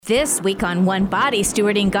This week on One Body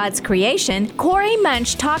Stewarding God's Creation, Corey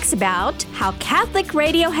Munch talks about how Catholic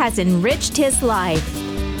radio has enriched his life.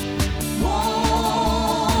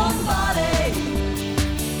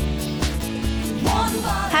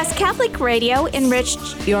 Has Catholic radio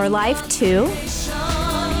enriched your life too?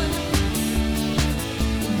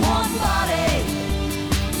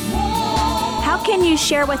 How can you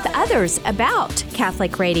share with others about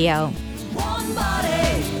Catholic radio?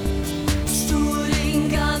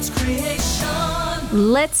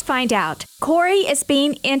 Let's find out. Corey is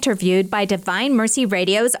being interviewed by Divine Mercy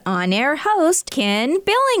Radio's on-air host, Ken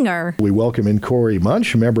Billinger. We welcome in Corey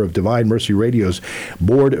Munch, a member of Divine Mercy Radio's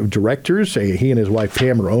board of directors. He and his wife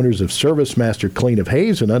Pam are owners of Service Master Clean of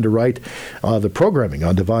Hayes and underwrite the programming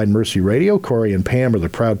on Divine Mercy Radio. Corey and Pam are the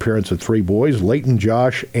proud parents of 3 boys, Leighton,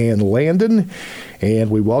 Josh, and Landon. And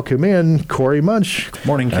we welcome in Corey Munch.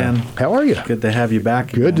 Morning, Ken. How are you? Good to have you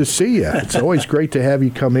back. Good to see you. It's always great to have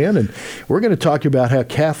you come in. And we're going to talk about how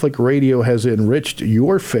Catholic radio has enriched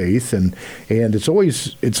your faith. And it's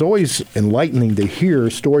always enlightening to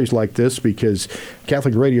hear stories like this because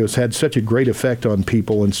Catholic radio has had such a great effect on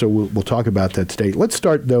people. And so we'll talk about that today. Let's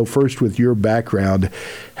start, though, first with your background.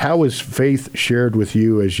 How was faith shared with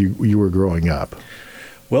you as you were growing up?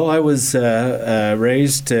 Well, I was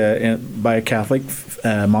raised by a Catholic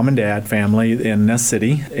mom and dad family in Ness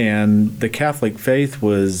City, and the Catholic faith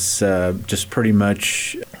was just pretty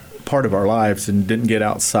much part of our lives and didn't get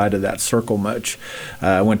outside of that circle much.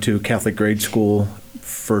 I went to Catholic grade school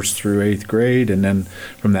 1st through 8th grade, and then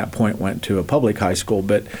from that point went to a public high school.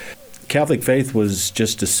 But Catholic faith was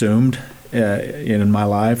just assumed in my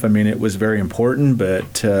life. I mean, it was very important,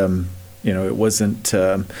 but it wasn't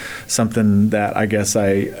something that I guess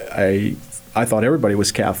I thought everybody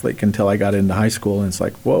was Catholic until I got into high school, and it's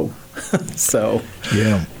like, whoa. So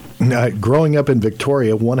yeah. Growing up in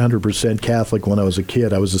Victoria, 100% Catholic when I was a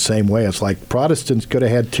kid, I was the same way. It's like Protestants could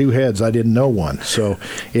have had 2 heads. I didn't know one. So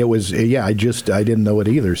it was, I didn't know it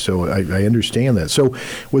either. So I understand that. So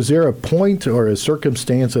was there a point or a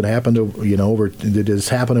circumstance that happened, did this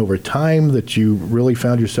happen over time that you really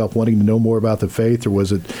found yourself wanting to know more about the faith? Or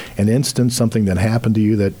was it an instant, something that happened to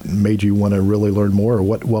you that made you want to really learn more? Or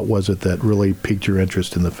what was it that really piqued your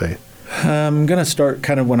interest in the faith? I'm going to start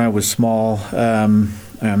kind of when I was small.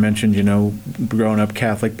 I mentioned, growing up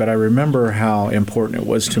Catholic, but I remember how important it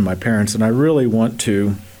was to my parents, and I really want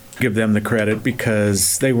to give them the credit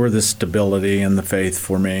because they were the stability in the faith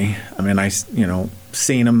for me. I mean,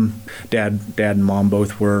 seen them, Dad and Mom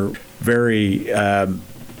both were very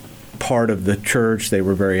part of the church. They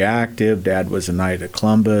were very active. Dad was a knight at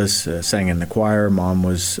Columbus, sang in the choir. Mom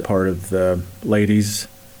was part of the ladies'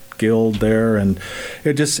 guild there, and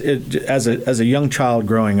it as a young child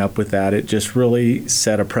growing up with that, it just really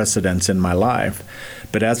set a precedence in my life.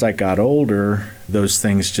 But as I got older, those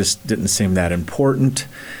things just didn't seem that important,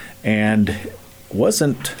 and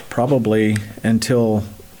wasn't probably until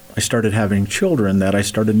I started having children that I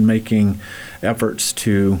started making efforts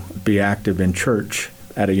to be active in church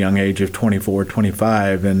at a young age of 24,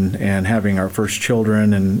 25, and having our first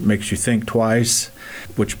children, and makes you think twice,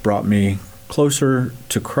 which brought me closer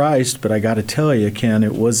to Christ. But I got to tell you, Ken, I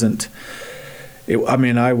was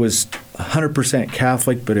 100%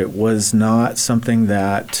 Catholic, but it was not something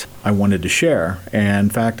that I wanted to share. And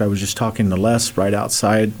in fact, I was just talking to Les right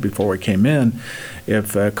outside before we came in.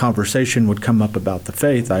 If a conversation would come up about the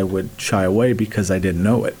faith, I would shy away because I didn't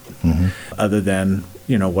know it. Mm-hmm. Other than,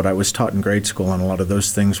 what I was taught in grade school, and a lot of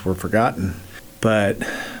those things were forgotten. But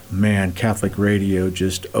man, Catholic radio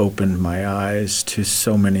just opened my eyes to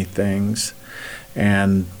so many things.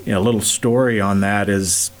 And a little story on that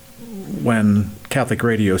is when Catholic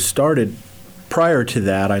radio started, prior to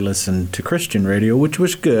that, I listened to Christian radio, which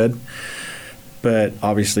was good. But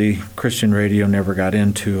obviously, Christian radio never got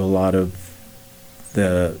into a lot of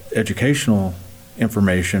the educational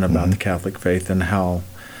information about the Catholic faith and how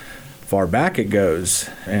far back it goes,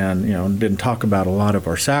 and didn't talk about a lot of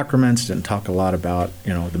our sacraments, didn't talk a lot about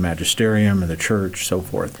the magisterium and the church, so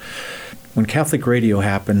forth. When Catholic radio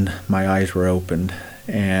happened, my eyes were opened,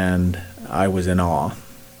 and I was in awe,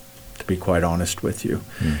 to be quite honest with you,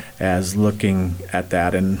 as looking at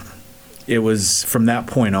that. And it was from that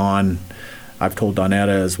point on, I've told Donetta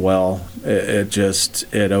as well,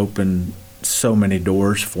 it opened so many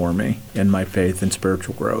doors for me in my faith and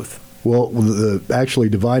spiritual growth. Well, actually,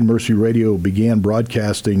 Divine Mercy Radio began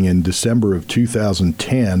broadcasting in December of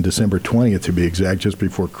 2010, December 20th to be exact, just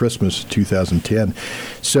before Christmas 2010.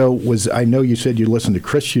 So I know you said you listened to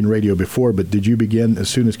Christian radio before, but did you begin as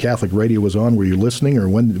soon as Catholic radio was on? Were you listening, or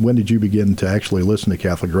when did you begin to actually listen to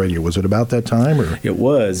Catholic radio? Was it about that time? Or? It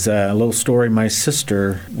was. A little story. My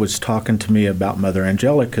sister was talking to me about Mother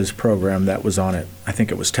Angelica's program that was on it. I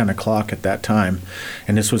think it was 10 o'clock at that time,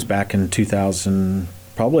 and this was back in 2000.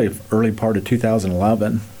 Probably early part of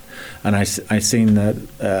 2011, and I seen that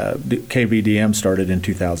KVDM started in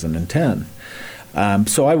 2010.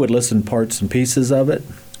 So I would listen parts and pieces of it.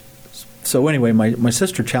 So anyway, my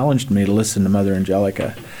sister challenged me to listen to Mother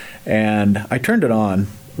Angelica, and I turned it on.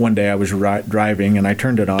 One day I was driving, and I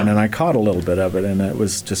turned it on, and I caught a little bit of it, and I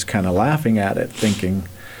was just kind of laughing at it, thinking,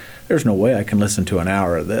 there's no way I can listen to an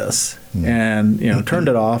hour of this. And, turned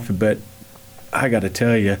it off, but I got to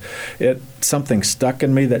tell you, something stuck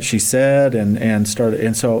in me that she said, and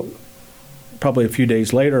so probably a few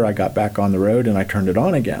days later, I got back on the road and I turned it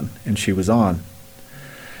on again, and she was on,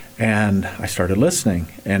 and I started listening,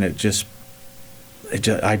 and I just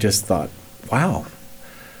thought, wow,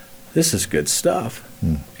 this is good stuff,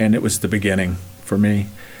 and it was the beginning for me.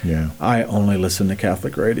 Yeah, I only listen to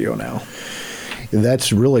Catholic radio now.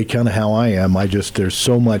 That's really kind of how I am. There's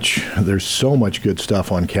so much good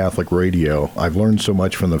stuff on Catholic radio. I've learned so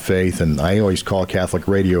much from the faith, and I always call Catholic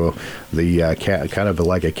radio the kind of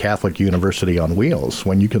like a Catholic university on wheels.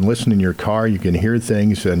 When you can listen in your car, you can hear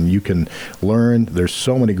things, and you can learn. There's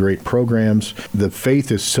so many great programs. The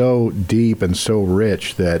faith is so deep and so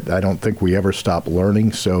rich that I don't think we ever stop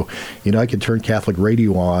learning. So, I could turn Catholic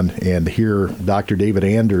radio on and hear Dr. David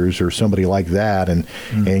Anders or somebody like that, and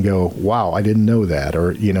go, wow, I didn't know that. Or,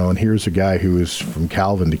 and here's a guy who is from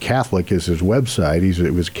Calvin to Catholic is his website. It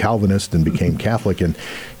was Calvinist and became Catholic, and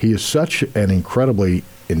he is such an incredibly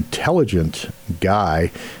intelligent guy,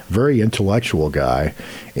 very intellectual guy,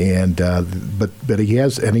 and but he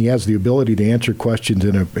has the ability to answer questions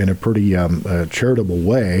in a pretty charitable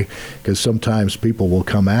way, because sometimes people will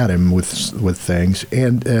come at him with things,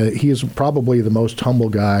 and he is probably the most humble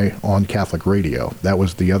guy on Catholic radio. That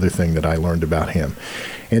was the other thing that I learned about him.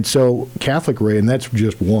 And so Catholic radio, and that's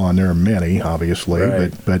just one. There are many, obviously,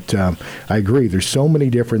 right. but I agree. There's so many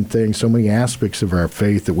different things, so many aspects of our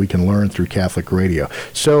faith that we can learn through Catholic radio.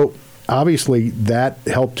 So obviously that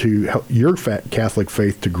helped your Catholic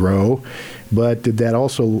faith to grow, but did that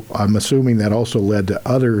also, I'm assuming that also led to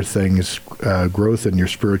other things, growth in your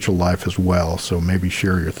spiritual life as well. So maybe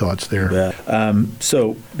share your thoughts there.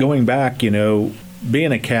 So going back,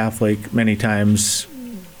 being a Catholic, many times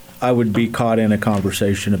I would be caught in a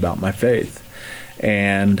conversation about my faith,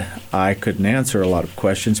 and I couldn't answer a lot of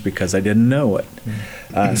questions because I didn't know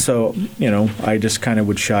it. So, I just kind of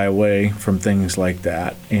would shy away from things like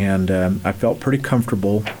that, and I felt pretty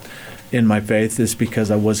comfortable in my faith is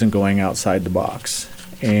because I wasn't going outside the box.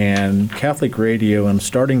 And Catholic radio, I'm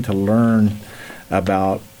starting to learn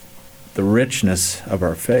about the richness of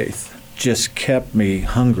our faith, just kept me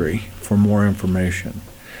hungry for more information.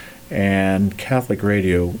 And Catholic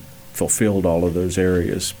radio fulfilled all of those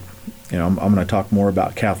areas. I'm going to talk more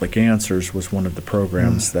about Catholic Answers was one of the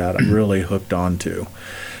programs that I really hooked onto,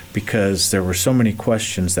 because there were so many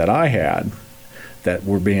questions that I had that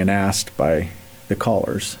were being asked by the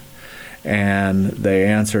callers, and they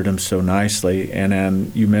answered them so nicely. And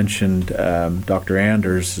then you mentioned Dr.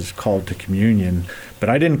 Anders is called to communion, but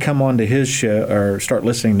I didn't come on to his show or start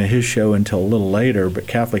listening to his show until a little later, but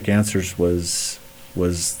Catholic Answers was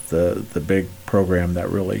the big program that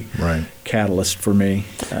really catalyst for me.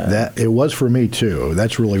 That it was for me too.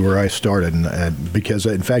 That's really where I started, and because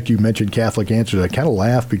in fact you mentioned Catholic Answers, I kind of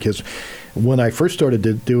laughed because when I first started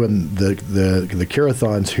doing the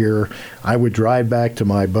Carathons here, I would drive back to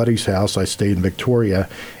my buddy's house. I stayed in Victoria,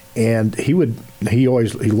 and he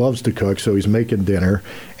loves to cook, so he's making dinner,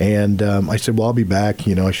 and I said, well, I'll be back.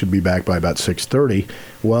 I should be back by about 6:30.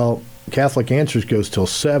 Well, Catholic Answers goes till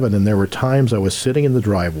 7, and there were times I was sitting in the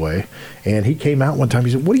driveway, and he came out one time.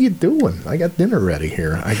 He said, "What are you doing? I got dinner ready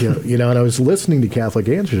here." I go, and I was listening to Catholic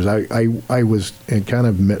Answers. I was kind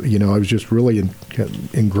of, I was just really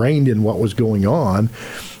ingrained in what was going on,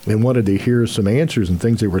 and wanted to hear some answers and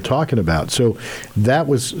things they were talking about. So that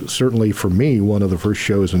was certainly, for me, one of the first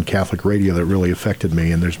shows in Catholic radio that really affected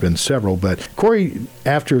me, and there's been several. But Corey,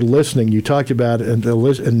 after listening, you talked about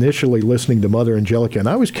initially listening to Mother Angelica, and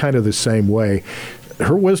I was kind of the same way.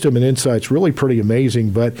 Her wisdom and insight's really pretty amazing,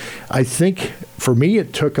 but I think For me,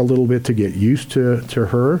 it took a little bit to get used to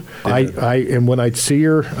her. And when I'd see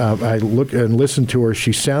her, I look and listen to her.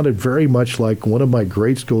 She sounded very much like one of my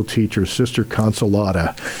grade school teachers, Sister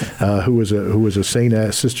Consolata, who was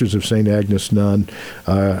a Sisters of St. Agnes nun,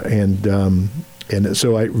 and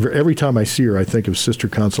so every time I see her, I think of Sister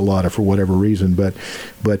Consolata for whatever reason.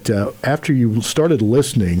 But after you started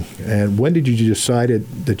listening, and when did you decide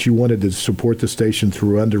that you wanted to support the station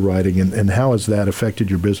through underwriting, and how has that affected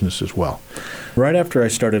your business as well? Right after I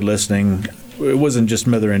started listening, it wasn't just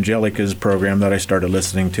Mother Angelica's program that I started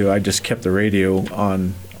listening to. I just kept the radio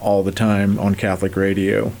on all the time on Catholic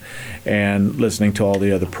radio and listening to all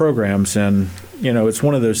the other programs. And, it's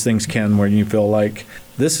one of those things, Ken, where you feel like,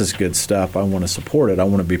 this is good stuff. I want to support it. I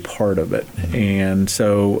want to be part of it. Mm-hmm. And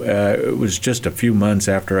so it was just a few months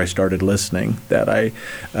after I started listening that I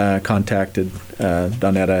contacted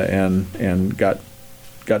Donetta and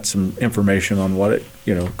got some information on what it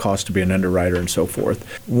cost to be an underwriter and so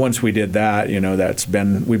forth. Once we did that,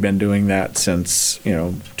 we've been doing that since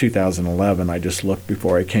 2011. I just looked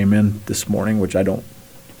before I came in this morning, which I don't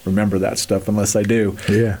remember that stuff unless I do.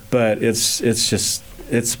 Yeah. But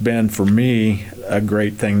it's been for me a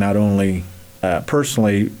great thing, not only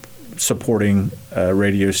personally supporting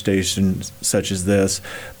radio stations such as this,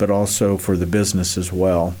 but also for the business as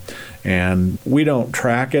well. And we don't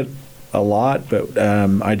track it a lot, but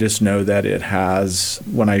I just know that it has,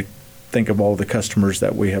 when I think of all the customers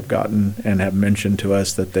that we have gotten and have mentioned to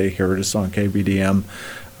us that they heard us on KVDM,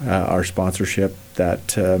 our sponsorship,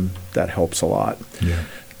 that helps a lot. Yeah.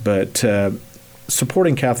 But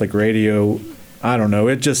supporting Catholic radio, I don't know,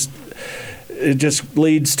 it just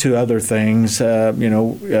leads to other things.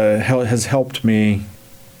 Has helped me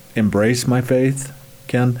embrace my faith,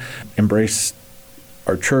 Ken, embrace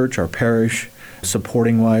our church, our parish,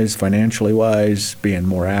 supporting-wise, financially-wise, being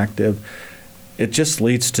more active. It just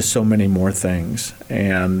leads to so many more things.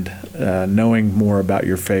 And knowing more about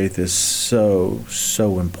your faith is so,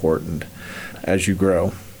 so important as you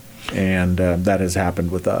grow. And that has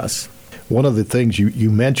happened with us. One of the things you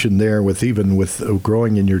mentioned there with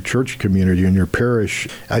growing in your church community, in your parish,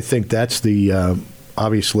 I think that's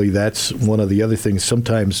obviously that's one of the other things.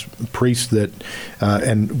 Sometimes priests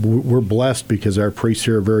and we're blessed because our priests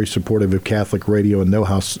here are very supportive of Catholic radio and know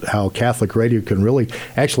how Catholic radio can really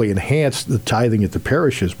actually enhance the tithing at the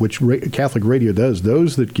parishes, which Catholic radio does.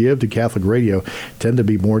 Those that give to Catholic radio tend to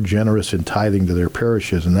be more generous in tithing to their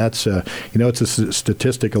parishes, and that's it's a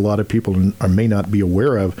statistic a lot of people may not be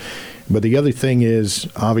aware of. But the other thing is,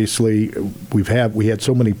 obviously, we had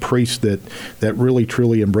so many priests that really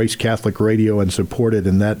truly embrace Catholic radio and support it,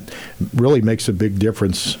 and that really makes a big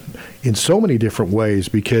difference in so many different ways.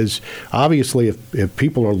 Because obviously, if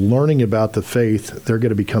people are learning about the faith, they're going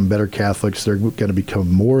to become better Catholics. They're going to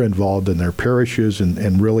become more involved in their parishes,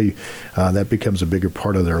 and really that becomes a bigger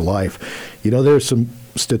part of their life. There's some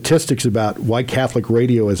statistics about why Catholic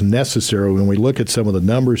radio is necessary when we look at some of the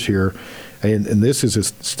numbers here. And this is a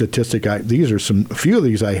statistic. A few of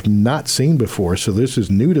these I have not seen before, so this is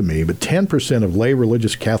new to me. But 10% of lay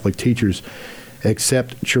religious Catholic teachers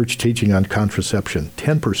accept church teaching on contraception.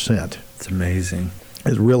 10%. It's amazing.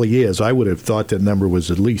 It really is. I would have thought that number was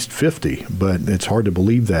at least 50, but it's hard to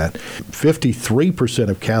believe that. 53%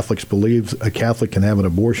 of Catholics believe a Catholic can have an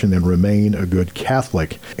abortion and remain a good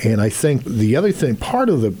Catholic. And I think the other thing, part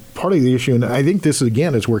of the issue, and I think this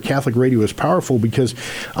again is where Catholic radio is powerful, because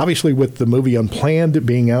obviously with the movie Unplanned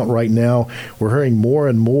being out right now, we're hearing more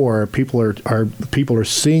and more people are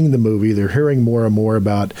seeing the movie. They're hearing more and more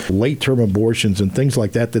about late-term abortions and things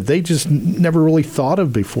like that they just never really thought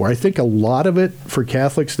of before. I think a lot of it for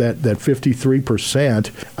Catholics, that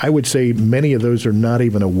 53%, I would say many of those are not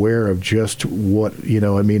even aware of just what,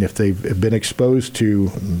 if they've been exposed to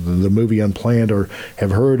the movie Unplanned or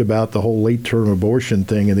have heard about the whole late-term abortion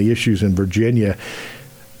thing and the issues in Virginia.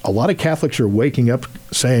 A lot of Catholics are waking up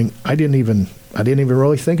saying, I didn't even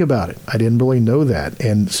really think about it. I didn't really know that.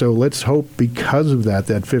 And so let's hope because of that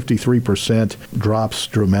 53% drops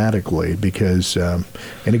dramatically because, and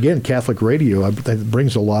again, Catholic radio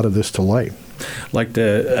brings a lot of this to light. Like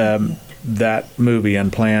that movie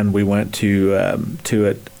Unplanned, we went to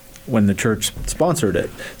it when the church sponsored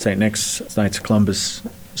it. St. Nick's Knights of Columbus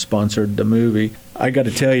sponsored the movie. I got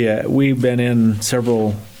to tell you, we've been in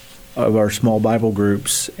several of our small Bible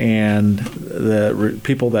groups, and the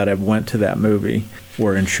people that have went to that movie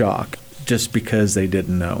were in shock just because they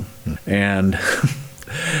didn't know. And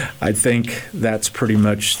I think that's pretty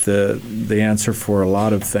much the answer for a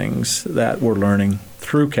lot of things that we're learning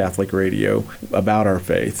through Catholic radio about our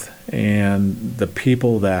faith. And the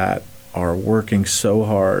people that are working so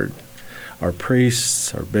hard our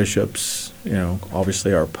priests, our bishops,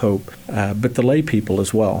 obviously our Pope, but the lay people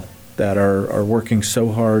as well that are working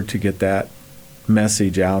so hard to get that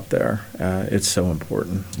message out there. It's so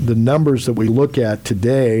important. The numbers that we look at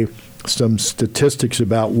today, some statistics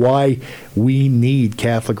about why we need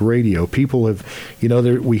Catholic radio. People have,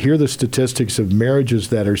 we hear the statistics of marriages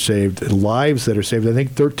that are saved, lives that are saved. I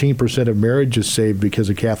think 13% of marriages saved because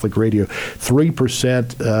of Catholic radio.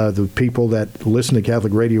 3% the people that listen to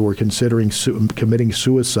Catholic radio were considering committing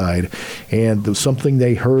suicide. And something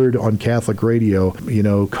they heard on Catholic radio,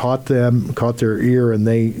 caught their ear, and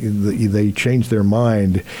they changed their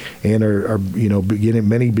mind and are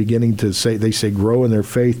beginning to say grow in their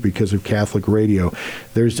faith because of Catholic radio.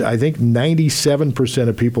 There's, I think, 97%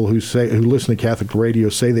 of people who listen to Catholic radio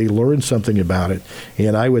say they learned something about it.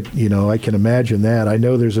 And I can imagine that. I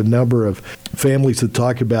know there's a number of families that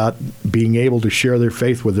talk about being able to share their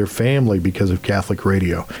faith with their family because of Catholic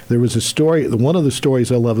radio. There was a story, one of the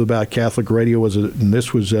stories I love about Catholic radio was a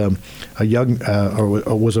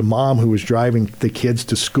mom who was driving the kids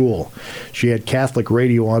to school. She had Catholic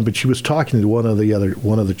radio on, but she was talking to one of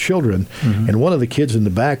the children, and one of the kids in the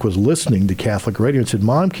back was listening to Catholic radio and said,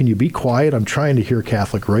 "Mom, can you be quiet? I'm trying to hear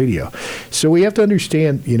Catholic radio." So we have to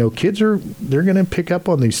understand, kids they're going to pick up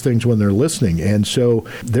on these things when they're listening, and so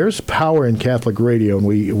there's power in Catholic radio, and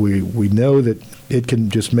we know that it can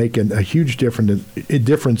just make a huge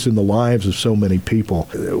difference in the lives of so many people.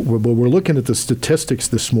 We're looking at the statistics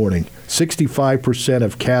this morning. 65%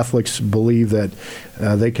 of Catholics believe that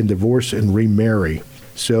they can divorce and remarry.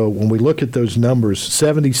 So when we look at those numbers,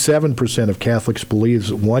 77% of Catholics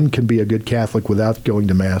believes one can be a good Catholic without going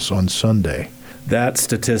to Mass on Sunday. That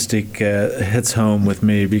statistic hits home with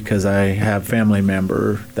me because I have a family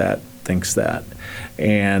member that thinks that.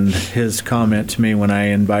 And his comment to me when I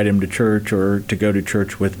invite him to church or to go to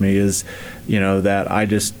church with me is, that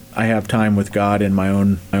I have time with God in my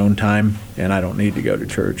own time, and I don't need to go to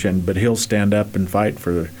church. But he'll stand up and fight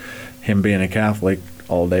for him being a Catholic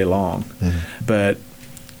all day long. Mm-hmm. But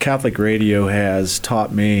Catholic radio has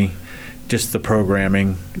taught me just the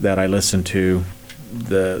programming that I listen to,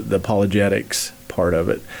 the apologetics part of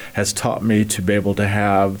it, has taught me to be able to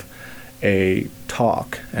have a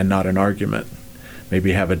talk and not an argument.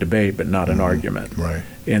 Maybe have a debate, but not an argument, right,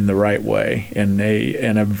 in the right way, in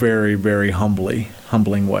a very, very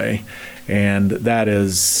humbling way, and that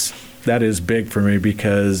is big for me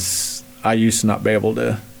because I used to not be able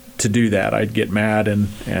to do that. I'd get mad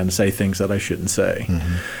and say things that I shouldn't say,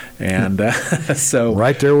 and so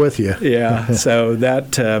right there with you. Yeah, so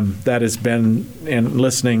that has been, in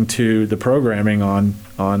listening to the programming on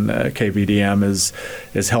KVDM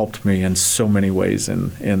has helped me in so many ways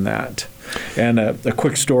in that. And a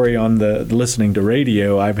quick story on the listening to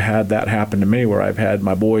radio, I've had that happen to me where I've had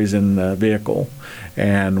my boys in the vehicle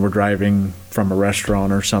and we're driving from a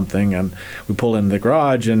restaurant or something, and we pull in the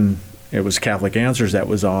garage and it was Catholic Answers that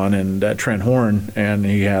was on, and Trent Horn, and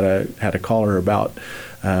he had a caller about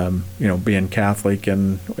being Catholic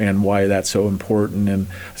and why that's so important. And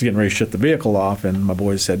I was getting ready to shut the vehicle off, and my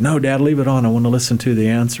boys said, "No, Dad, leave it on. I want to listen to the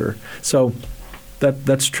answer." So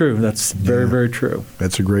that's true. That's very, very true.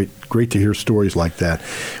 That's great to hear stories like that.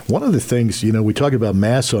 One of the things, we talk about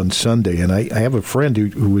Mass on Sunday, and I have a friend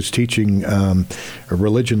who was teaching a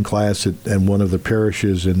religion class at one of the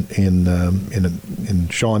parishes in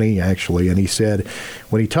Shawnee, actually, and he said,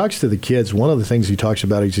 when he talks to the kids, one of the things he talks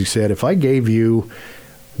about is, he said, if I gave you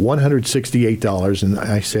 $168 and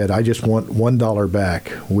I said, I just want $1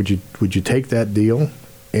 back, would you take that deal?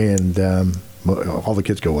 And all the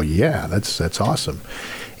kids go, well, yeah, that's awesome.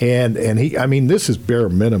 And this is bare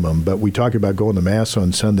minimum, but we talk about going to Mass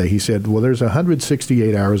on Sunday. He said, well, there's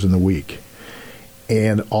 168 hours in the week,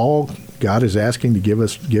 and all God is asking to give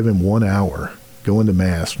him 1 hour going to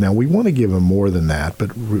Mass. Now, we want to give him more than that, but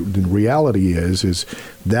the reality is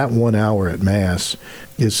that 1 hour at Mass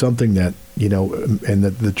is something that, and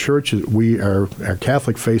that the church, our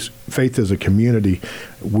Catholic faith as a community,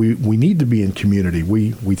 we need to be in community.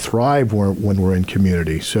 We thrive when we're in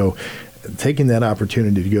community. So taking that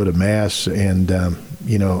opportunity to go to Mass and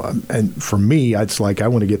for me, it's like I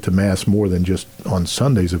want to get to Mass more than just on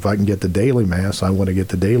Sundays. If I can get the daily Mass, I want to get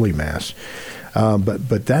the daily Mass.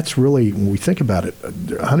 But that's really, when we think about it,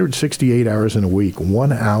 168 hours in a week,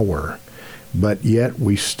 1 hour, but yet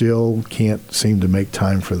we still can't seem to make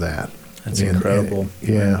time for that. That's incredible.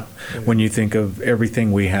 Yeah. When you think of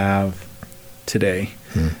everything we have today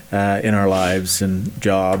in our lives and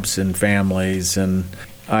jobs and families, and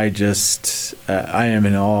I am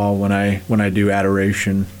in awe when I do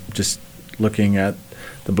adoration, just looking at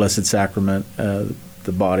the Blessed Sacrament, the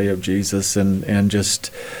body of Jesus, and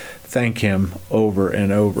just thank him over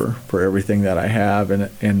and over for everything that I have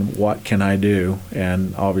and what can I do.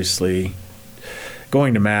 And obviously,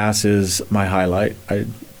 going to Mass is my highlight.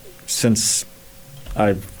 Since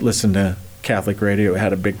I've listened to Catholic radio, it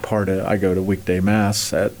had a big part of I go to weekday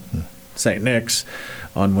Mass at St. Nick's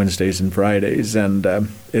on Wednesdays and Fridays, and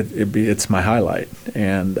it's my highlight.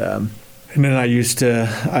 And then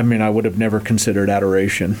I would have never considered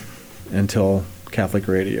adoration until Catholic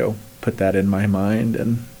radio put that in my mind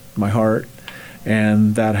and my heart,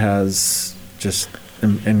 and that has just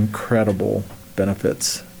incredible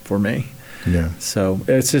benefits for me. Yeah. So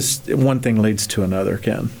it's just one thing leads to another,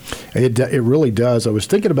 Ken. It really does. I was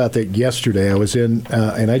thinking about that yesterday. I was in,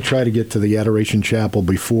 and I try to get to the Adoration Chapel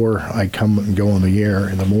before I come and go on the air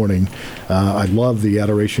in the morning. I love the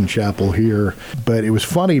Adoration Chapel here. But it was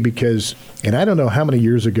funny because, and I don't know how many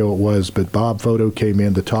years ago it was, but Bob Photo came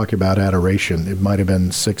in to talk about adoration. It might have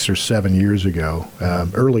been 6 or 7 years ago,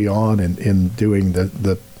 early on in doing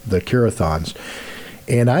the curathons.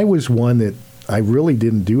 And I was one that I really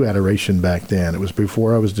didn't do adoration back then. It was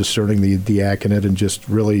before I was discerning the diaconate and just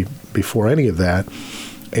really before any of that.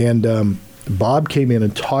 And Bob came in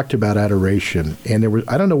and talked about adoration. And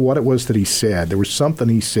I don't know what it was that he said. There was something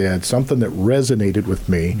he said, something that resonated with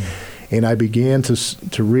me. Mm-hmm. And I began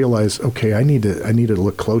to realize, okay, I need to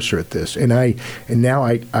look closer at this. And now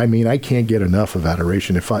I can't get enough of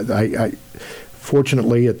adoration. If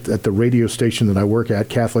Fortunately, at the radio station that I work at,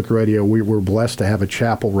 Catholic Radio, we were blessed to have a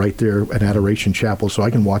chapel right there, an adoration chapel, so I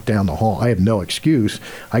can walk down the hall. I have no excuse.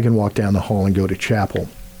 I can walk down the hall and go to chapel.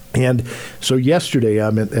 And so yesterday,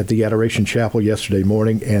 I'm at the adoration chapel yesterday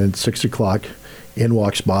morning, and at 6 o'clock, in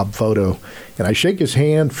walks Bob Photo. And I shake his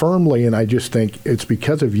hand firmly, and I just think, it's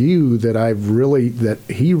because of you that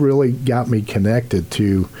he really got me connected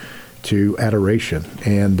to adoration.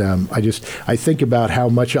 And I think about how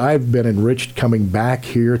much I've been enriched coming back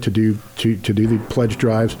here to do the pledge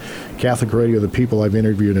drives, Catholic Radio, the people I've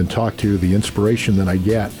interviewed and talked to, the inspiration that I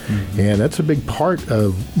get. Mm-hmm. And that's a big part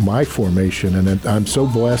of my formation, and I'm so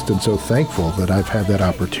blessed and so thankful that I've had that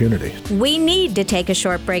opportunity. We need to take a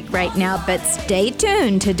short break right now, but stay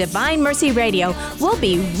tuned to Divine Mercy Radio. We'll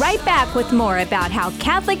be right back with more about how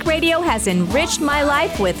Catholic Radio has enriched my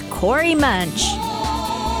life with Corey Munch.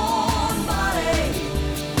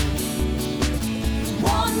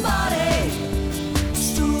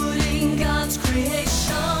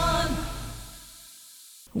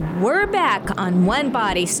 We're back on One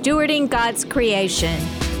Body, Stewarding God's Creation.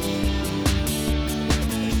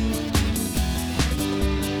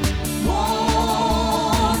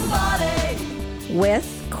 One body.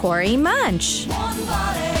 With Corey Munch. One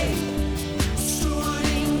body,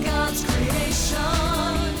 stewarding God's creation.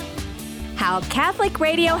 How Catholic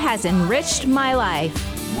Radio has enriched my life.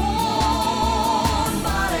 One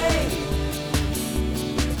body.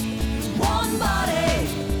 One body.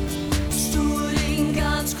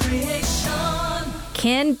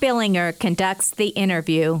 Ken Billinger conducts the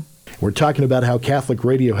interview. We're talking about how Catholic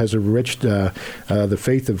Radio has enriched the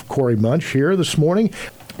faith of Corey Munch here this morning.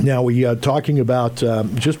 Now, we are talking about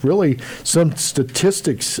just really some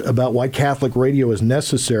statistics about why Catholic radio is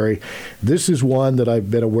necessary. This is one that I've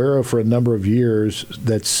been aware of for a number of years,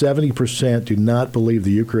 that 70% do not believe the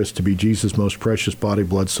Eucharist to be Jesus' most precious body,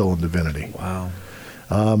 blood, soul, and divinity. Wow.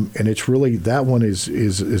 And it's really, that one is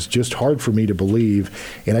just hard for me to believe.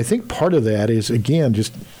 And I think part of that is, again,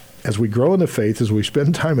 just as we grow in the faith, as we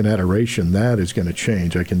spend time in adoration, that is going to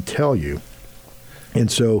change, I can tell you.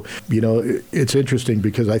 And so, it's interesting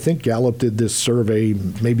because I think Gallup did this survey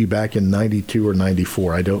maybe back in 92 or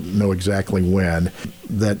 94. I don't know exactly when,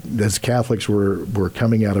 that as Catholics were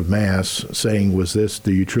coming out of Mass saying,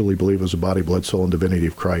 do you truly believe it was the body, blood, soul, and divinity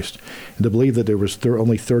of Christ? And to believe that there was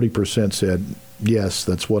only 30% said, yes,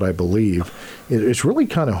 that's what I believe. It's really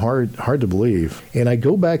kind of hard to believe. And I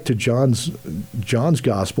go back to John's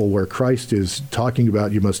gospel where Christ is talking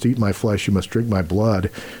about, you must eat my flesh, you must drink my blood.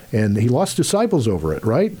 And he lost disciples over it,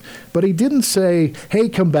 right? But he didn't say, hey,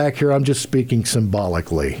 come back here, I'm just speaking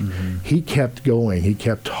symbolically. Mm-hmm. He kept going. He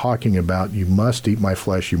kept talking about, you must eat my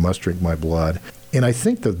flesh, you must drink my blood. And I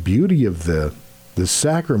think the beauty of the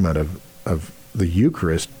sacrament of the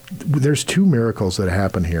Eucharist, there's two miracles that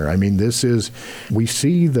happen here. I mean, we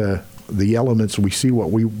see the elements, we see what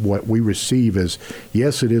we receive as,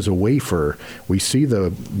 yes, it is a wafer. We see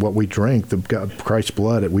what we drink, Christ's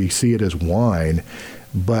blood, we see it as wine.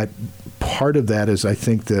 But part of that is, I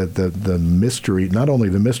think, the mystery, not only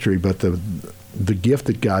the mystery, but the gift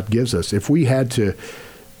that God gives us. If we had to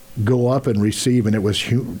go up and receive and it was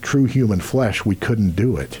true human flesh, we couldn't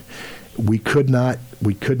do it. We could not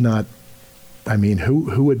I mean,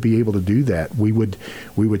 who would be able to do that? We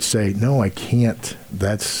would say, no, I can't.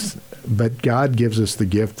 But God gives us the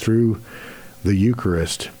gift through the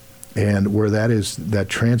Eucharist, and where that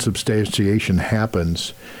transubstantiation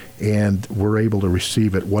happens, and we're able to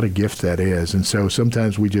receive it. What a gift that is! And so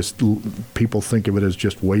sometimes people think of it as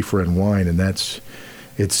just wafer and wine, and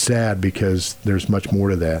it's sad because there's much more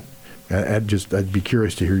to that. I'd be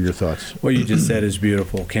curious to hear your thoughts. What you just said is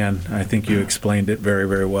beautiful, Ken. I think you explained it very,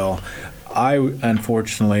 very well. I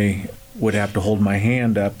unfortunately would have to hold my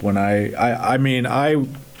hand up when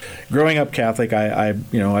growing up Catholic, I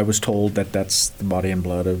was told that that's the body and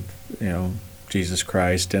blood of Jesus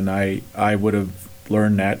Christ, and I would have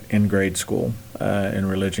learned that in grade school in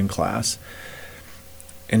religion class.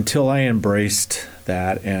 Until I embraced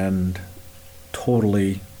that and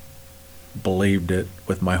totally believed it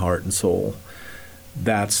with my heart and soul,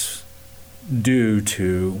 that's due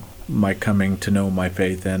to my coming to know my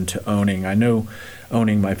faith and to owning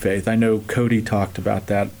my faith. I know Cody talked about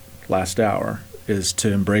that last hour, is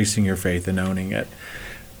to embracing your faith and owning it.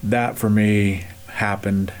 That for me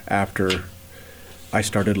happened after I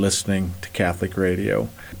started listening to Catholic radio.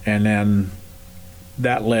 And then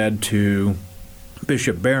that led to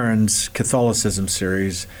Bishop Barron's Catholicism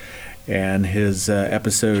series and his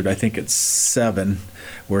episode, I think it's 7,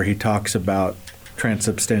 where he talks about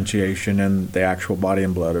transubstantiation and the actual body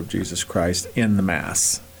and blood of Jesus Christ in the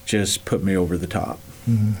Mass. Just put me over the top.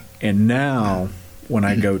 Mm-hmm. And now when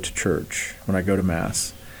I go to church, when I go to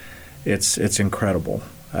Mass, it's incredible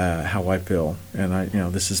how I feel. And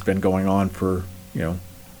this has been going on for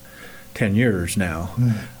 10 years now.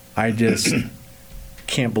 Mm. I just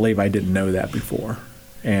can't believe I didn't know that before.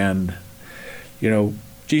 And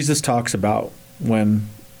Jesus talks about when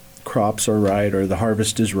crops are right or the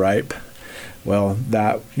harvest is ripe. Well,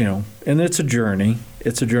 that and it's a journey.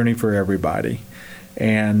 It's a journey for everybody,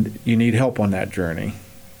 and you need help on that journey.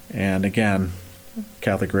 And again,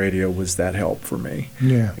 Catholic radio was that help for me.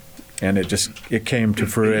 Yeah. And it came to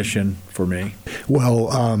fruition for me.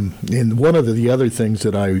 Well, and one of the other things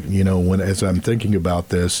that as I'm thinking about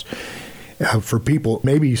this, for people,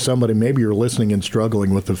 maybe you're listening and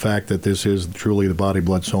struggling with the fact that this is truly the body,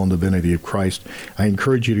 blood, soul, and divinity of Christ. I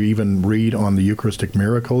encourage you to even read on the Eucharistic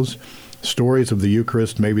miracles, stories of the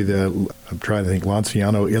Eucharist. Maybe I'm trying to think,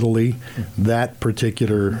 Lanciano, Italy, that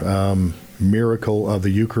particular miracle of the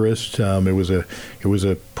Eucharist. It was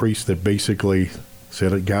a priest that basically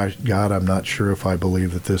said, God, I'm not sure if I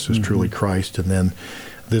believe that this is truly Christ, and then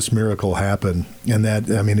this miracle happened. And that,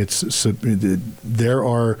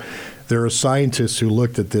 there are scientists who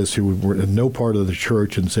looked at this who were in no part of the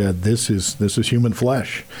church and said, this is human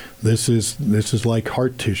flesh. This is like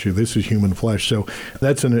heart tissue. This is human flesh. So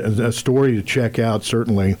that's a story to check out,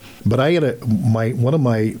 certainly. But I had one of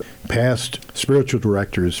my past spiritual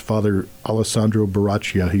directors, Father Alessandro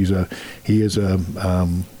Baraccia. He is a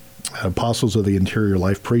Apostles of the Interior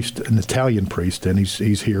Life priest, an Italian priest, and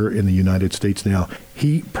he's here in the United States now.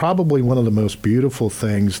 He probably one of the most beautiful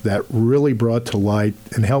things that really brought to light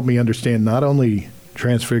and helped me understand not only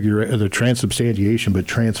the transubstantiation, but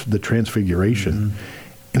the transfiguration. Mm-hmm.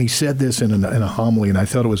 And he said this in a homily, and I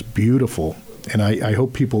thought it was beautiful. And I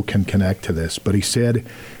hope people can connect to this. But he said,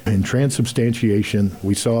 in transubstantiation,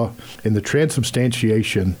 we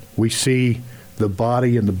see the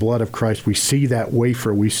body and the blood of Christ. We see that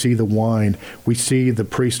wafer. We see the wine. We see the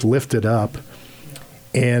priest lifted up.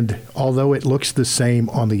 And although it looks the same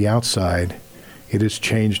on the outside, it is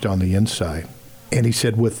changed on the inside. And he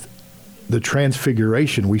said with the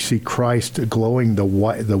transfiguration, we see Christ glowing the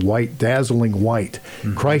white, dazzling white.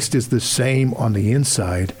 Mm-hmm. Christ is the same on the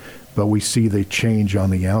inside, but we see the change on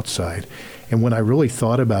the outside. And when I really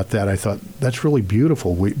thought about that, I thought that's really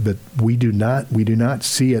beautiful. But we do not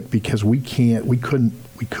see it because we couldn't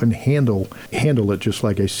handle it, just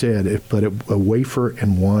like I said. But a wafer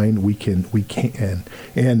and wine, we can.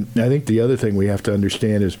 And I think the other thing we have to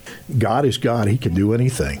understand is God is God. He can do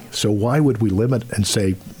anything. So why would we limit and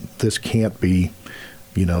say this can't be,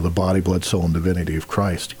 the body, blood, soul, and divinity of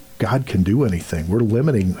Christ? God can do anything. We're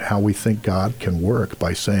limiting how we think God can work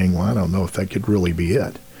by saying, well, I don't know if that could really be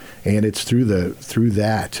it. And it's through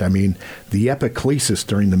that. I mean, the epiclesis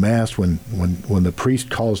during the Mass, when the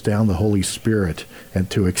priest calls down the Holy Spirit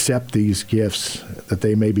and to accept these gifts that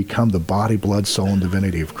they may become the body, blood, soul, and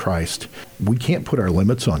divinity of Christ, we can't put our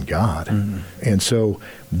limits on God. Mm-hmm. And so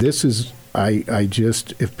this is,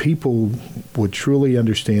 if people would truly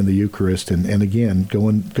understand the Eucharist and again, go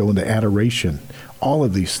into adoration, all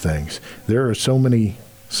of these things, there are so many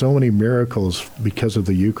so many miracles because of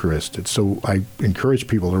the Eucharist. So I encourage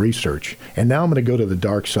people to research. And now I'm going to go to the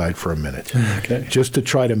dark side for a minute, Okay. just to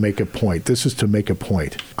try to make a point. This is to make a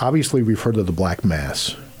point. Obviously, we've heard of the Black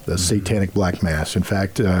Mass, the Satanic Black Mass. In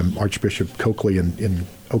fact, Archbishop Coakley in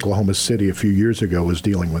Oklahoma City a few years ago was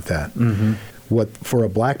dealing with that. What for a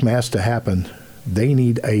Black Mass to happen, they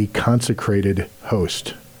need a consecrated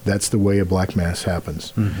host. That's the way a Black Mass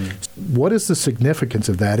happens. What is the significance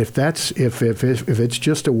of that? If it's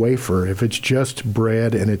just a wafer, if it's just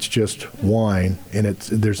bread and it's just wine, and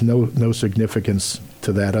there's no significance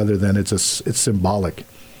to that other than it's symbolic.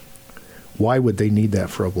 Why would they need that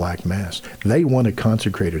for a Black Mass? They want a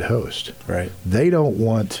consecrated host. Right. They don't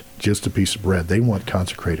want just a piece of bread. They want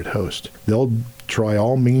consecrated host. They'll try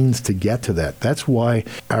all means to get to that. That's why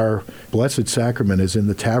our Blessed Sacrament is in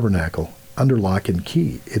the tabernacle under lock and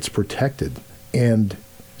key. It's protected. And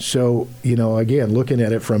so, again, looking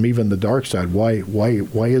at it from even the dark side, why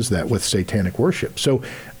is that with satanic worship? So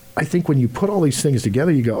I think when you put all these things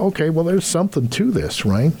together, you go, okay, well, there's something to this,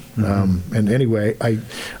 right? And anyway, I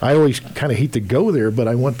always kind of hate to go there, but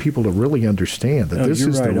I want people to really understand that this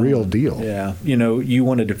is the real deal. Yeah. You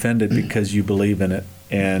want to defend it because you believe in it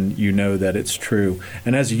and you know that it's true.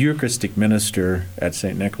 And as a Eucharistic minister at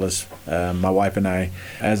St. Nicholas, my wife and I,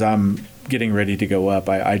 as I'm getting ready to go up,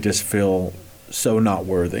 I just feel so not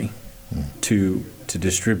worthy to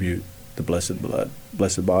distribute the blessed blood,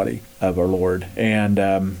 blessed body of our Lord, and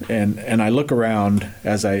I look around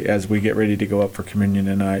as we get ready to go up for communion,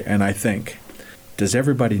 and I think, does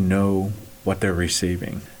everybody know what they're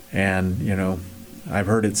receiving? And I've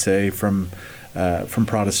heard it say from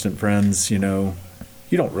Protestant friends, you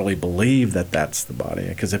don't really believe that that's the body,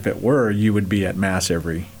 because if it were, you would be at Mass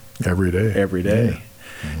every day.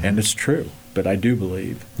 Yeah. And it's true, but I do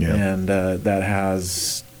believe, and that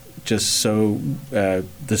has just so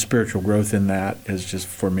the spiritual growth in that is just,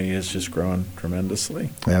 for me, has just grown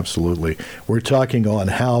tremendously. Absolutely. We're talking on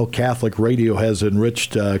how Catholic radio has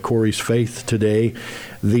enriched Corey's faith today.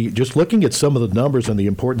 Just looking at some of the numbers and the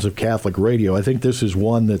importance of Catholic radio, I think this is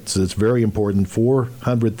one that's very important.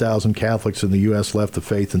 400,000 Catholics in the U.S. left the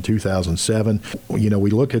faith in 2007. We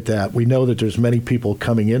look at that. We know that there's many people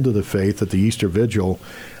coming into the faith at the Easter Vigil,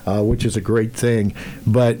 which is a great thing.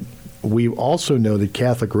 But we also know that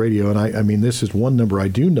Catholic radio, and I mean, this is one number I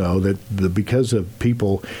do know, that because of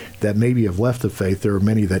people that maybe have left the faith, there are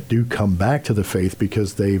many that do come back to the faith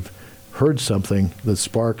because they've heard something that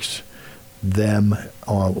sparks them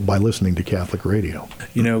by listening to Catholic radio.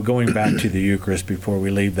 Going back to the Eucharist before we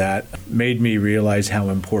leave that, made me realize how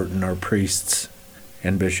important our priests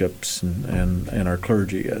and bishops and our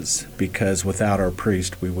clergy is, because without our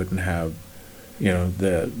priest, we wouldn't have,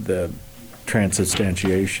 the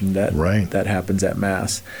transubstantiation that happens at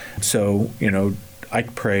Mass. So, I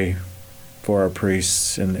pray for our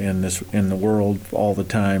priests in the world all the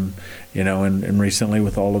time, and recently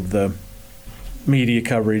with all of the media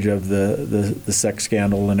coverage of the sex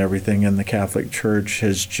scandal and everything in the Catholic Church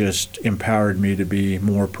has just empowered me to be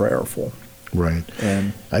more prayerful. Right.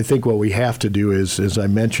 And I think what we have to do is, as I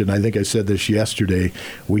mentioned, I think I said this yesterday,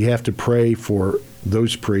 we have to pray for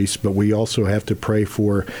those priests, but we also have to pray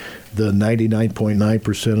for the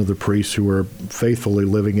 99.9% of the priests who are faithfully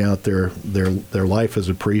living out their life as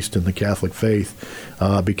a priest in the Catholic faith,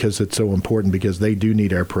 because it's so important, because they do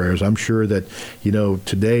need our prayers. I'm sure that,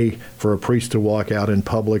 today for a priest to walk out in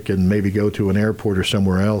public and maybe go to an airport or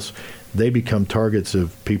somewhere else, they become targets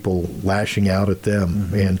of people lashing out at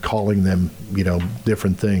them and calling them,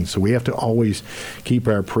 different things. So we have to always keep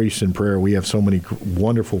our priests in prayer. We have so many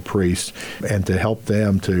wonderful priests, and to help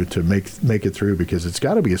them to make it through, because it's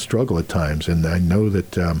got to be a struggle at times. And I know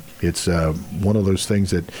that it's one of those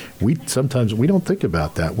things that sometimes we don't think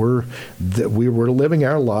about that. We're living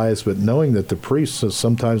our lives, but knowing that the priests,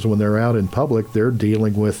 sometimes when they're out in public, they're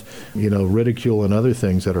dealing with, ridicule and other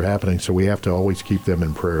things that are happening. So we have to always keep them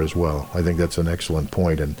in prayer as well. I think that's an excellent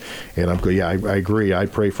point, and I agree. I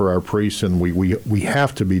pray for our priests, and we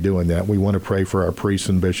have to be doing that. We want to pray for our priests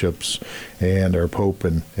and bishops and our Pope,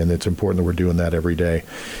 and it's important that we're doing that every day.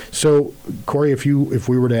 So, Corey, if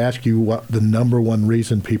we were to ask you what the number one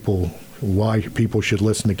reason why people should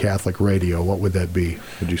listen to Catholic radio, what would that be?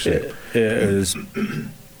 Would you say? It is,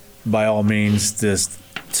 by all means, this.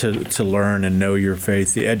 To learn and know your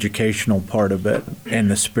faith, the educational part of it, and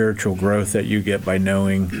the spiritual growth that you get by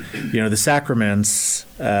knowing, the sacraments.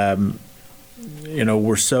 I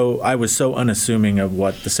was so unassuming of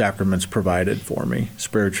what the sacraments provided for me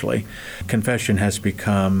spiritually. Confession has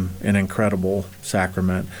become an incredible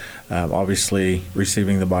sacrament. Obviously,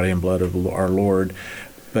 receiving the body and blood of our Lord,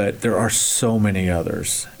 but there are so many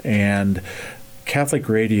others, and Catholic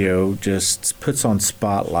radio just puts on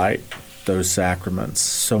spotlight those sacraments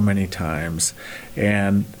so many times,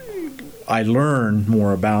 and I learn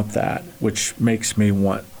more about that, which makes me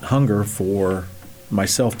want hunger for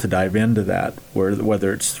myself to dive into that,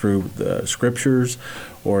 whether it's through the scriptures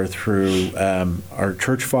or through our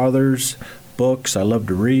church fathers' books. I love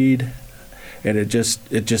to read, and it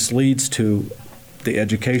just leads to the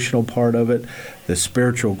educational part of it, the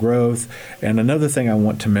spiritual growth. And another thing I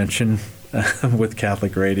want to mention with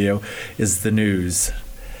Catholic radio is the news.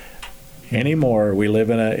 Anymore, we live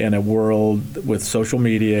in a world with social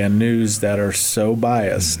media and news that are so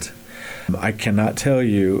biased. I cannot tell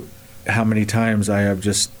you how many times I have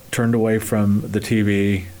just turned away from the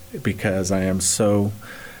TV because I am so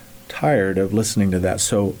tired of listening to that.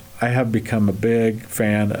 So I have become a big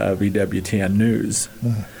fan of EWTN News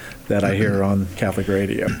that I hear on Catholic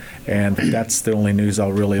radio, and that's the only news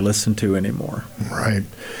I'll really listen to anymore. Right.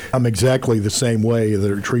 I'm exactly the same way.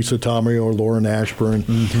 Teresa Tomeo or Lauren Ashburn,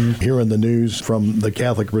 hearing the news from the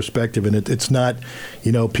Catholic perspective, and it's not,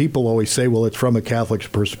 people always say, well, it's from a Catholic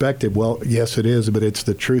perspective. Well, yes, it is, but it's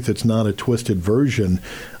the truth. It's not a twisted version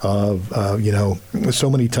of, so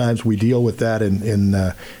many times we deal with that in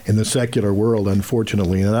the secular world,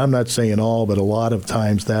 unfortunately. And I'm not saying all, but a lot of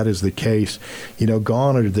times that is the case.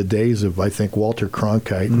 Gone are the days of, I think, Walter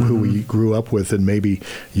Cronkite, who we grew up with and maybe,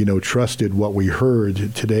 trusted what we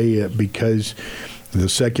heard today, because the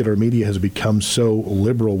secular media has become so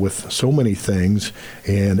liberal with so many things.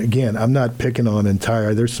 And again, I'm not picking on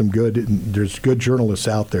there's good journalists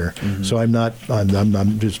out there. So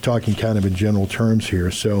I'm just talking kind of in general terms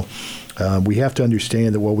here. So we have to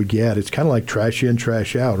understand that what we get, it's kind of like trash in,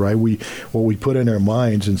 trash out, right? What we put in our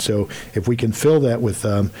minds. And so if we can fill that with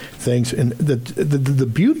things, and the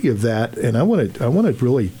beauty of that, and I want to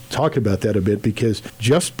really talk about that a bit, because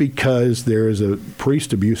just because there is a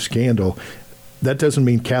priest abuse scandal, that doesn't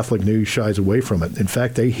mean Catholic news shies away from it. In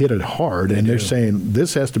fact, they hit it hard, and they're saying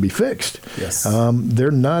this has to be fixed. Yes. They're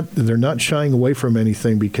not shying away from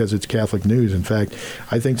anything because it's Catholic news. In fact,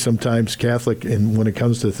 I think sometimes Catholic, and when it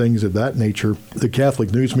comes to things of that nature, the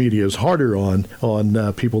Catholic news media is harder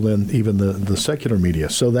on people than even the secular media.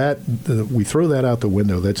 So that we throw that out the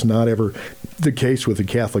window. That's not ever the case with the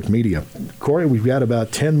Catholic media. Corey, we've got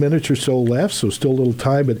about 10 minutes or so left, so still a little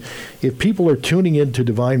time. But if people are tuning into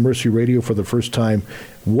Divine Mercy Radio for the first time,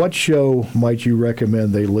 what show might you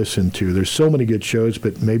recommend they listen to? There's so many good shows,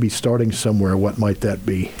 but maybe starting somewhere, what might that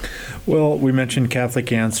be? Well, we mentioned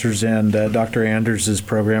Catholic Answers and Dr. Anders'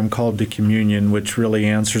 program Called to Communion, which really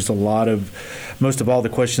answers most of all the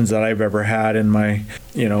questions that I've ever had in my,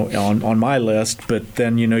 on my list. But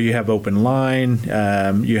then, you have Open Line,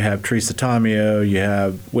 you have Teresa Tomeo, you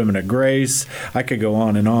have Women of Grace. I could go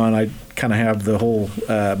on and on. I kind of have the whole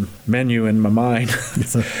menu in my mind.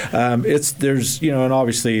 And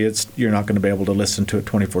obviously you're not going to be able to listen to it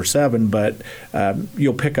 24/7, but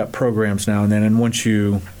you'll pick up programs now and then. And once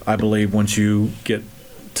you get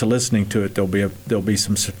to listening to it, there'll be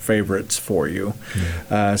some favorites for you.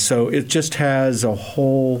 So it just has a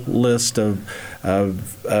whole list of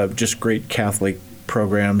just great Catholic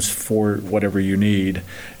programs for whatever you need.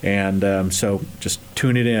 And so just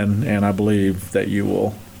tune it in, and I believe that you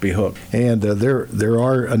will be hooked. And there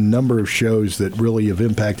are a number of shows that really have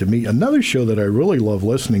impacted me. Another show that I really love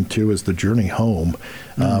listening to is The Journey Home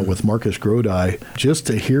with Marcus Grodi. Just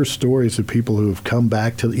to hear stories of people who have come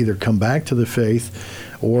back to the faith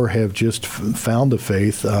or have just found the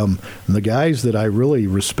faith. The guys that I really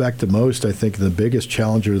respect the most, I think the biggest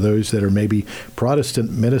challenge are those that are maybe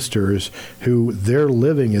Protestant ministers who their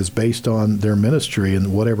living is based on their ministry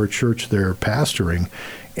in whatever church they're pastoring.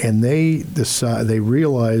 And they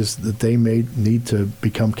realize that they may need to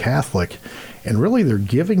become Catholic. And really, they're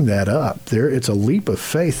giving that up. It's a leap of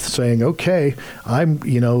faith saying, okay,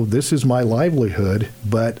 this is my livelihood,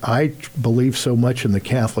 but I believe so much in the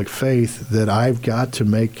Catholic faith that I've got to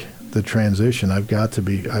make the transition. I've got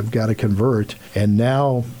to convert. And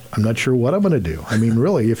now I'm not sure what I'm going to do. I mean,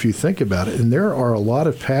 really, if you think about it, and there are a lot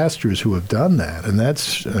of pastors who have done that, and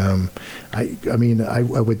that's, I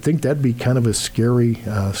would think that'd be kind of a scary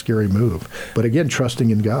move. But again, trusting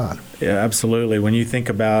in God. Yeah, absolutely. When you think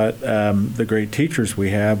about the great teachers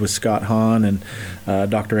we have with Scott Hahn and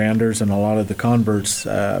Dr. Anders and a lot of the converts,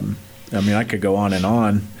 I could go on and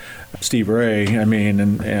on. Steve Ray,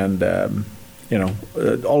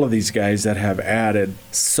 all of these guys that have added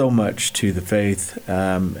so much to the faith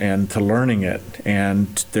and to learning it, and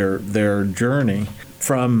their journey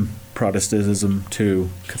from Protestantism to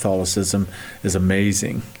Catholicism is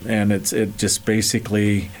amazing. And it just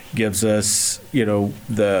basically gives us,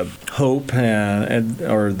 the hope and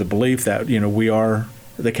or the belief that, we are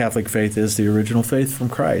the Catholic faith is the original faith from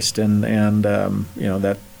Christ, and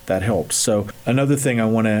that helps. So another thing I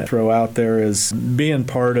want to throw out there is being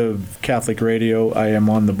part of Catholic Radio. I am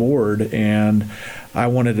on the board, and I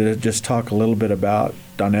wanted to just talk a little bit about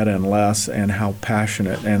Donetta and Les and how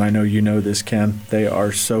passionate, and I know you know this, Ken, they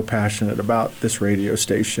are so passionate about this radio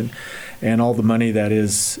station, and all the money that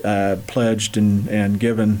is pledged and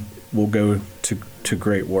given will go to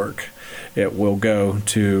great work. It will go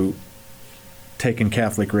to taking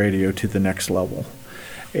Catholic radio to the next level.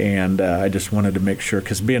 And I just wanted to make sure,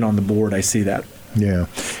 because being on the board, I see that. Yeah.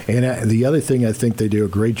 And the other thing I think they do a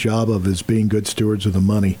great job of is being good stewards of the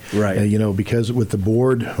money. Right. Because with the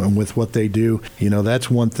board and with what they do, that's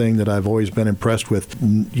one thing that I've always been impressed with.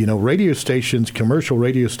 Radio stations, commercial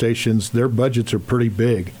radio stations, their budgets are pretty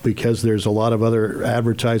big because there's a lot of other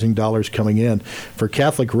advertising dollars coming in. For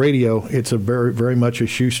Catholic radio, it's a very, very much a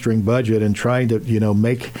shoestring budget, and trying to,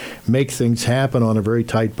 make things happen on a very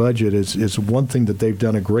tight budget is one thing that they've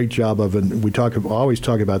done a great job of. And we always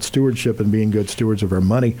talk about stewardship and being good stewards of our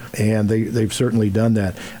money, and they've certainly done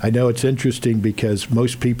that. I know it's interesting because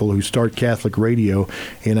most people who start Catholic radio,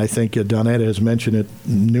 and I think Donetta has mentioned it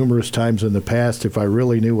numerous times in the past, if I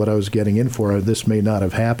really knew what I was getting in for, this may not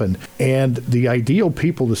have happened. And the ideal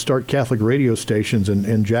people to start Catholic radio stations,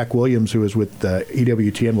 and Jack Williams, who is with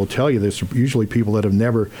EWTN, will tell you this, usually people that have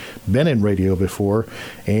never been in radio before,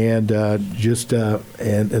 and and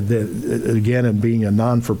being a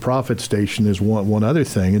non-for-profit station is one other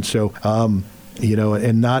thing. And so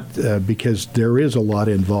and not because there is a lot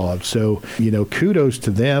involved. So, kudos to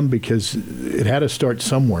them, because it had to start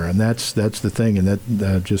somewhere, and that's the thing. And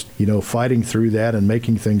that just fighting through that and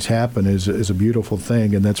making things happen is a beautiful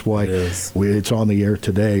thing, and that's why it's on the air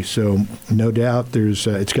today. So, no doubt,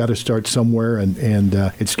 it's got to start somewhere, and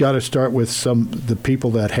it's got to start with the people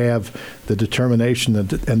that have the determination and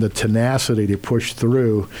the tenacity to push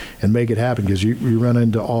through and make it happen, because you run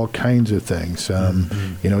into all kinds of things.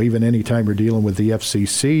 Even anytime you're dealing with the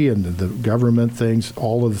FCC and the government things,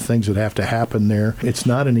 all of the things that have to happen there, it's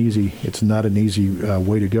not an easy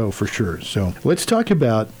way to go, for sure. So let's talk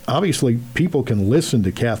about, obviously, people can listen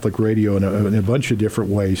to Catholic radio in a bunch of different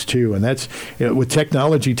ways too, and that's with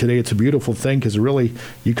technology today, it's a beautiful thing, because really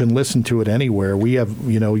you can listen to it anywhere. We have,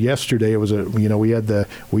 yesterday it was we had the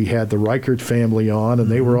Reichert family on, and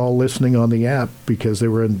they were all listening on the app because they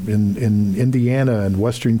were in Indiana and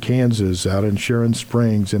western Kansas, out in Sharon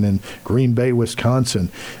Springs, and in Green Bay,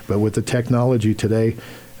 Wisconsin. But with the technology today,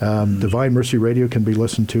 Divine Mercy Radio can be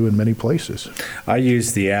listened to in many places. I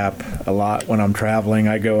use the app a lot when I'm traveling.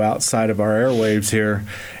 I go outside of our airwaves here,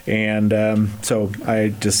 and so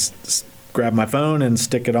I just grab my phone and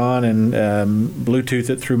stick it on and Bluetooth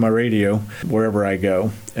it through my radio wherever I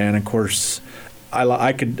go. And of course,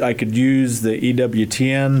 I could use the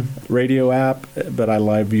EWTN radio app, but I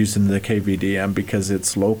love using the KVDM because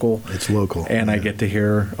it's local. It's local. And I get to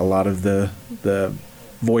hear a lot of the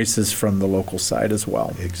voices from the local side as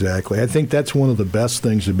well. Exactly. I think that's one of the best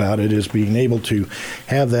things about it, is being able to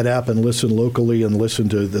have that app and listen locally and listen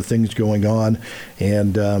to the things going on.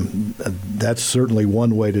 And that's certainly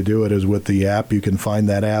one way to do it, is with the app. You can find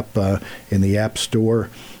that app in the App Store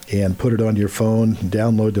and put it on your phone,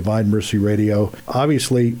 download Divine Mercy Radio.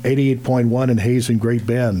 Obviously, 88.1 in Hayes and Great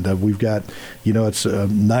Bend. We've got, it's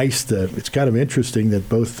nice that it's kind of interesting that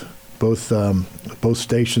both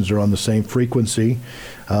stations are on the same frequency.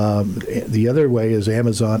 The other way is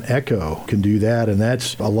Amazon Echo can do that, and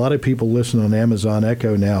that's a lot of people listen on Amazon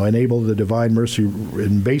Echo now. Enable the Divine Mercy,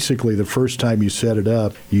 and basically the first time you set it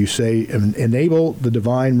up, you say enable the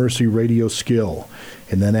Divine Mercy Radio skill,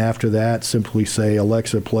 and then after that, simply say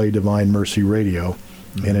Alexa, play Divine Mercy Radio.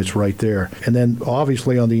 And it's right there. And then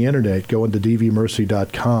obviously on the internet, go into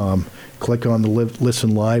dvmercy.com, click on the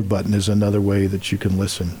Listen Live button is another way that you can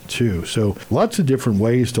listen too. So lots of different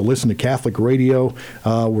ways to listen to Catholic radio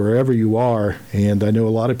wherever you are. And I know a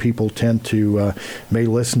lot of people tend to may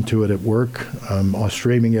listen to it at work, or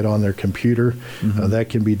streaming it on their computer. That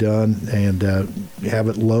can be done, and have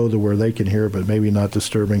it low to where they can hear it, but maybe not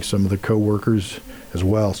disturbing some of the coworkers as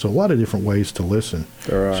well. So a lot of different ways to listen.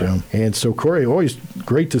 There are. So Corey, always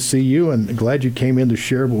great to see you, and glad you came in to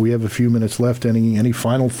share, but we have a few minutes left. Any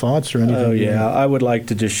final thoughts or anything? Oh, yeah. I would like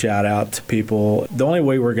to just shout out to people. The only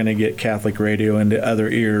way we're going to get Catholic radio into other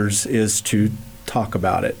ears is to talk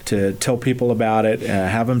about it, to tell people about it,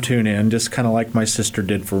 have them tune in, just kind of like my sister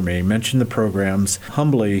did for me. Mention the programs,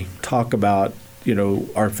 humbly talk about,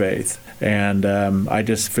 our faith. And I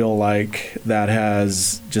just feel like that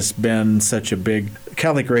has just been such a big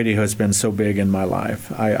Catholic radio has been so big in my life.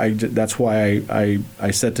 That's why I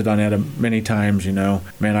said to Donetta many times,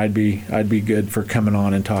 man, I'd be good for coming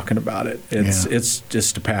on and talking about it. It's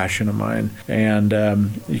just a passion of mine. And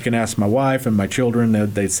you can ask my wife and my children,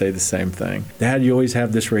 they'd say the same thing. Dad, you always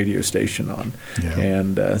have this radio station on. Yeah.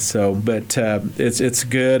 And it's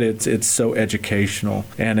good. It's so educational,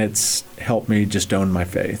 and it's helped me just own my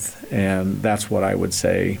faith. And that's what I would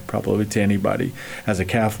say probably to anybody. As a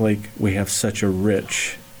Catholic, we have such a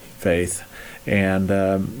rich faith. And,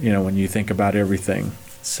 when you think about everything.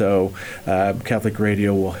 So Catholic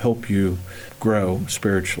radio will help you grow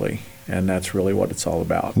spiritually. And that's really what it's all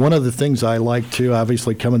about. One of the things I like, too,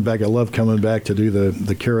 obviously I love coming back to do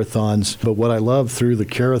the Carathons. But what I love through the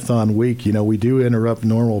Carathon week, we do interrupt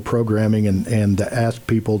normal programming and ask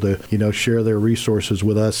people to, share their resources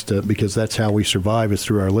with us because that's how we survive, is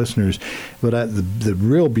through our listeners. But the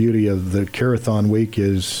real beauty of the Carathon week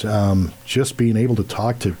is just being able to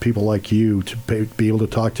talk to people like you, to be able to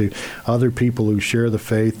talk to other people who share the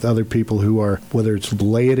faith, other people who are, whether it's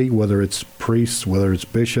laity, whether it's priests, whether it's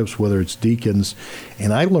bishops, whether it's deacons.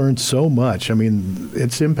 And I learned so much. I mean,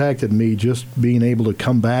 it's impacted me just being able to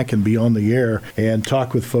come back and be on the air and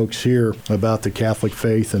talk with folks here about the Catholic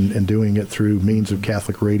faith and doing it through means of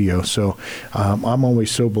Catholic radio. So I'm always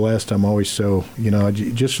so blessed. I'm always so,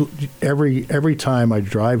 just every time I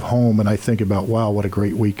drive home and I think about, wow, what a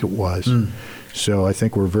great week it was. So I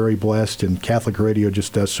think we're very blessed, and Catholic radio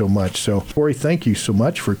just does so much. So, Corey, thank you so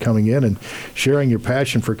much for coming in and sharing your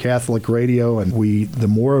passion for Catholic radio. And the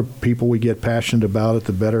more people we get passionate about it,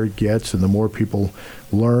 the better it gets, and the more people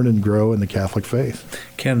learn and grow in the Catholic faith.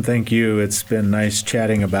 Ken, thank you. It's been nice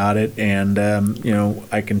chatting about it. And,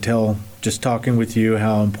 I can tell just talking with you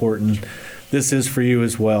how important this is for you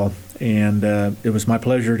as well. And it was my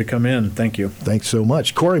pleasure to come in. Thank you. Thanks so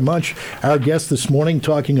much. Corey Munch, our guest this morning,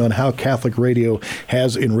 talking on how Catholic radio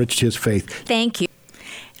has enriched his faith. Thank you.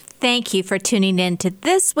 Thank you for tuning in to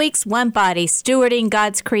this week's One Body Stewarding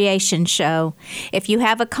God's Creation show. If you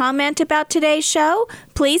have a comment about today's show,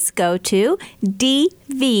 please go to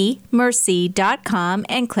dvmercy.com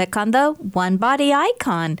and click on the One Body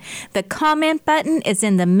icon. The comment button is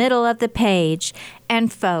in the middle of the page.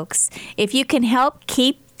 And folks, if you can help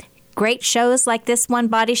keep great shows like this One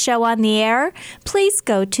Body Show on the air, please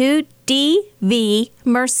go to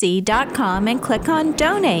dvmercy.com and click on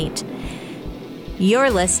Donate. You're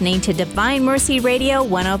listening to Divine Mercy Radio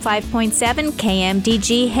 105.7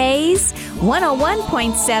 KMDG Hayes,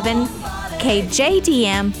 101.7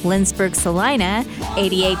 KJDM Lindsborg Salina,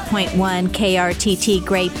 88.1 KRTT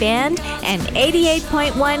Great Bend, and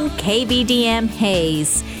 88.1 KBDM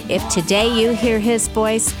Hayes. If today you hear his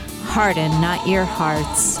voice, harden not your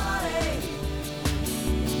hearts.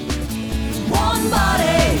 One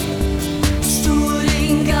body,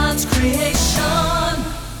 stewarding God's creation.